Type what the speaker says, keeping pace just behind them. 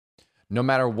No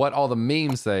matter what all the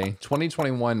memes say,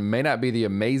 2021 may not be the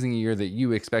amazing year that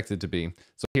you expect it to be.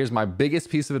 So here's my biggest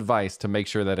piece of advice to make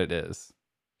sure that it is.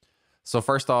 So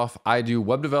first off, I do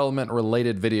web development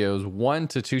related videos 1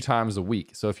 to 2 times a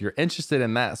week. So if you're interested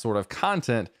in that sort of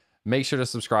content, make sure to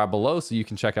subscribe below so you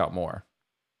can check out more.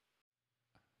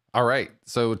 All right,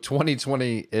 so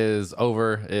 2020 is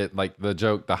over. It, like the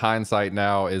joke, the hindsight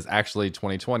now is actually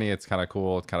 2020. It's kind of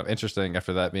cool. It's kind of interesting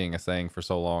after that being a saying for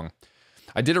so long.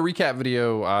 I did a recap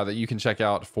video that you can check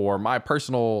out for my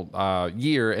personal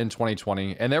year in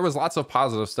 2020, and there was lots of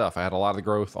positive stuff. I had a lot of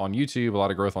growth on YouTube, a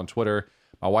lot of growth on Twitter.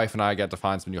 My wife and I got to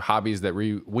find some new hobbies that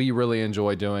we really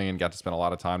enjoy doing and got to spend a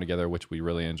lot of time together, which we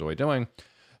really enjoy doing.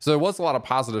 So there was a lot of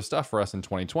positive stuff for us in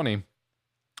 2020.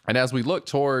 And as we look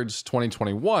towards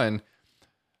 2021,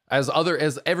 as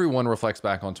everyone reflects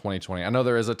back on 2020, I know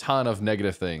there is a ton of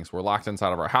negative things. We're locked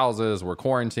inside of our houses, we're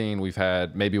quarantined,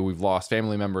 maybe we've lost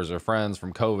family members or friends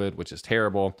from COVID, which is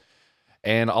terrible.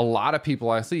 And a lot of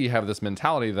people I see have this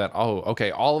mentality that, oh,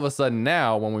 okay, all of a sudden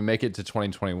now when we make it to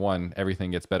 2021,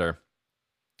 everything gets better.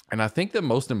 And I think the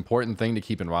most important thing to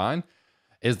keep in mind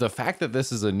is the fact that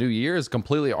this is a new year is a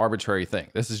completely arbitrary thing.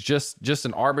 This is just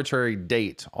an arbitrary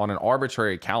date on an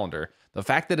arbitrary calendar. The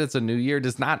fact that it's a new year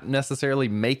does not necessarily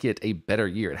make it a better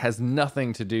year. It has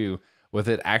nothing to do with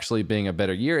it actually being a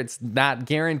better year. It's not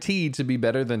guaranteed to be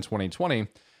better than 2020.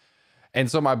 And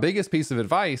so my biggest piece of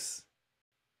advice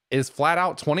is flat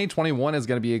out 2021 is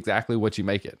going to be exactly what you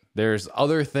make it. There's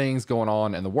other things going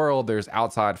on in the world. There's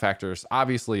outside factors.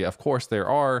 Obviously, of course there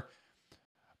are.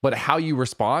 But how you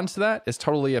respond to that is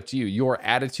totally up to you. Your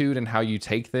attitude and how you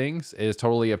take things is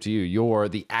totally up to you.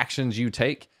 The actions you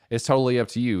take is totally up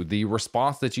to you. The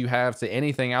response that you have to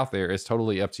anything out there is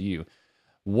totally up to you.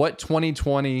 What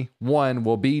 2021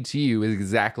 will be to you is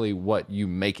exactly what you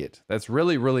make it. That's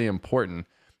really, really important.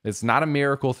 It's not a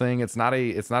miracle thing. It's not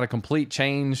a complete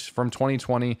change from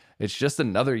 2020. It's just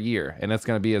another year, and it's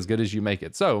going to be as good as you make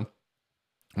it. So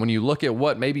when you look at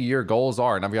what maybe your goals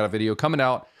are, and I've got a video coming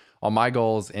out on my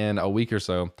goals in a week or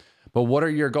so. But what are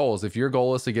your goals? If your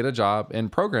goal is to get a job in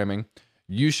programming,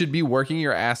 you should be working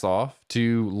your ass off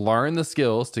to learn the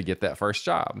skills to get that first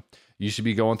job. You should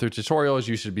be going through tutorials.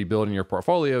 You should be building your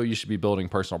portfolio. You should be building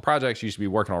personal projects. You should be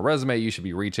working on a resume. You should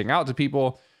be reaching out to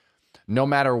people. No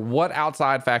matter what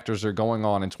outside factors are going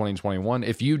on in 2021,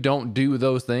 if you don't do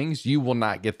those things, you will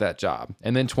not get that job.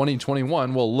 And then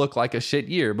 2021 will look like a shit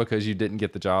year because you didn't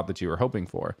get the job that you were hoping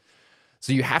for.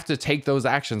 So you have to take those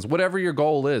actions, whatever your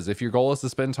goal is. If your goal is to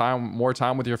spend more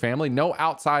time with your family, no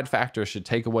outside factor should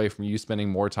take away from you spending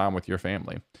more time with your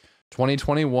family.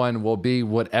 2021 will be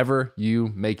whatever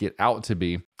you make it out to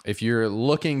be. If you're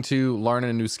looking to learn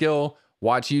a new skill,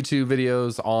 watch YouTube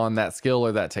videos on that skill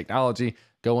or that technology,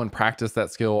 go and practice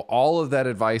that skill. All of that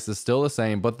advice is still the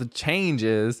same, but the change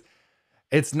is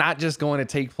it's not just going to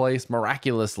take place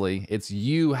miraculously. It's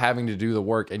you having to do the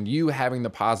work and you having the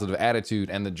positive attitude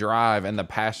and the drive and the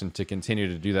passion to continue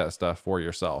to do that stuff for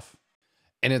yourself.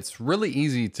 And it's really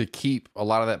easy to keep a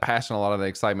lot of that passion, a lot of that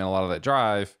excitement, a lot of that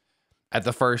drive at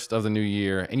the first of the new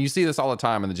year. And you see this all the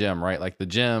time in the gym, right? Like the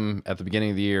gym at the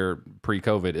beginning of the year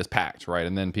pre-COVID is packed, right?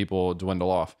 And then people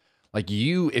dwindle off. Like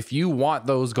if you want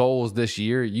those goals this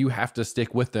year, you have to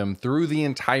stick with them through the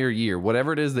entire year.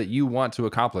 Whatever it is that you want to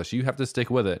accomplish, you have to stick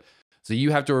with it. So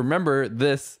you have to remember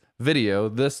this video,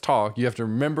 this talk. You have to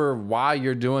remember why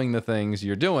you're doing the things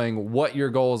you're doing, what your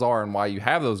goals are and why you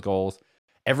have those goals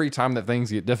every time that things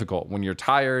get difficult. When you're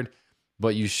tired,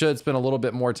 but you should spend a little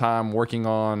bit more time working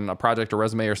on a project or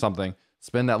resume or something,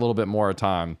 spend that little bit more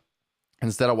time.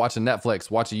 Instead of watching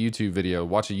Netflix, watch a YouTube video,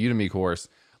 watch a Udemy course,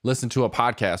 listen to a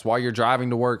podcast while you're driving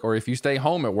to work, or if you stay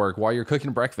home at work while you're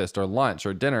cooking breakfast or lunch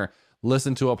or dinner,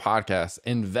 listen to a podcast.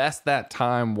 Invest that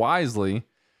time wisely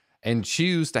and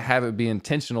choose to have it be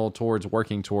intentional towards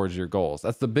working towards your goals.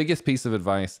 That's the biggest piece of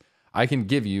advice I can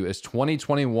give you is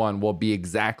 2021 will be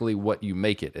exactly what you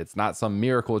make it. It's not some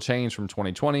miracle change from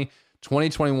 2020.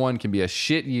 2021 can be a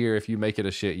shit year if you make it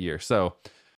a shit year. So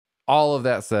all of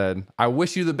that said, I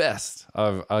wish you the best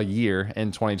of a year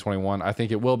in 2021. I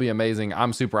think it will be amazing.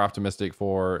 I'm super optimistic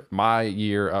for my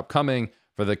year upcoming,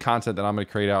 for the content that I'm going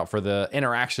to create out, for the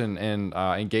interaction and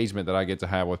engagement that I get to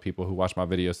have with people who watch my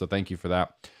videos. So thank you for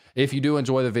that. If you do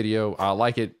enjoy the video,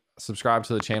 like it, subscribe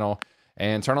to the channel,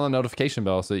 and turn on the notification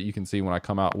bell so that you can see when I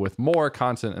come out with more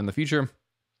content in the future.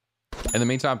 In the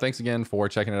meantime, thanks again for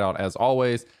checking it out. As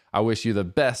always, I wish you the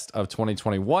best of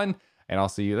 2021, and I'll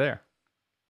see you there.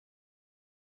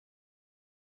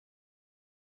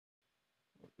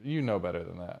 You know better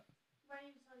than that.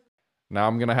 Now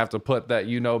I'm going to have to put that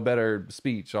you know better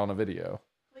speech on a video.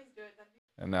 Please do it.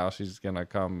 And now she's going to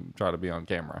come try to be on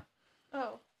camera.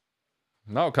 Oh.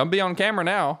 No, come be on camera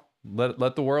now.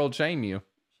 Let the world shame you.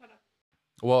 Shut up.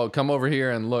 Well, come over here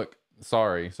and look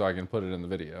sorry so I can put it in the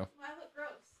video. Well, I look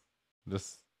gross.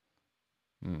 Just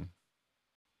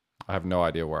I have no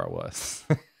idea where I was.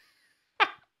 I'm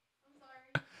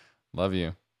sorry. Love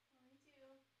you.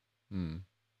 Me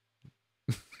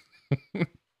too.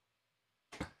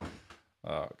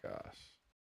 Oh gosh.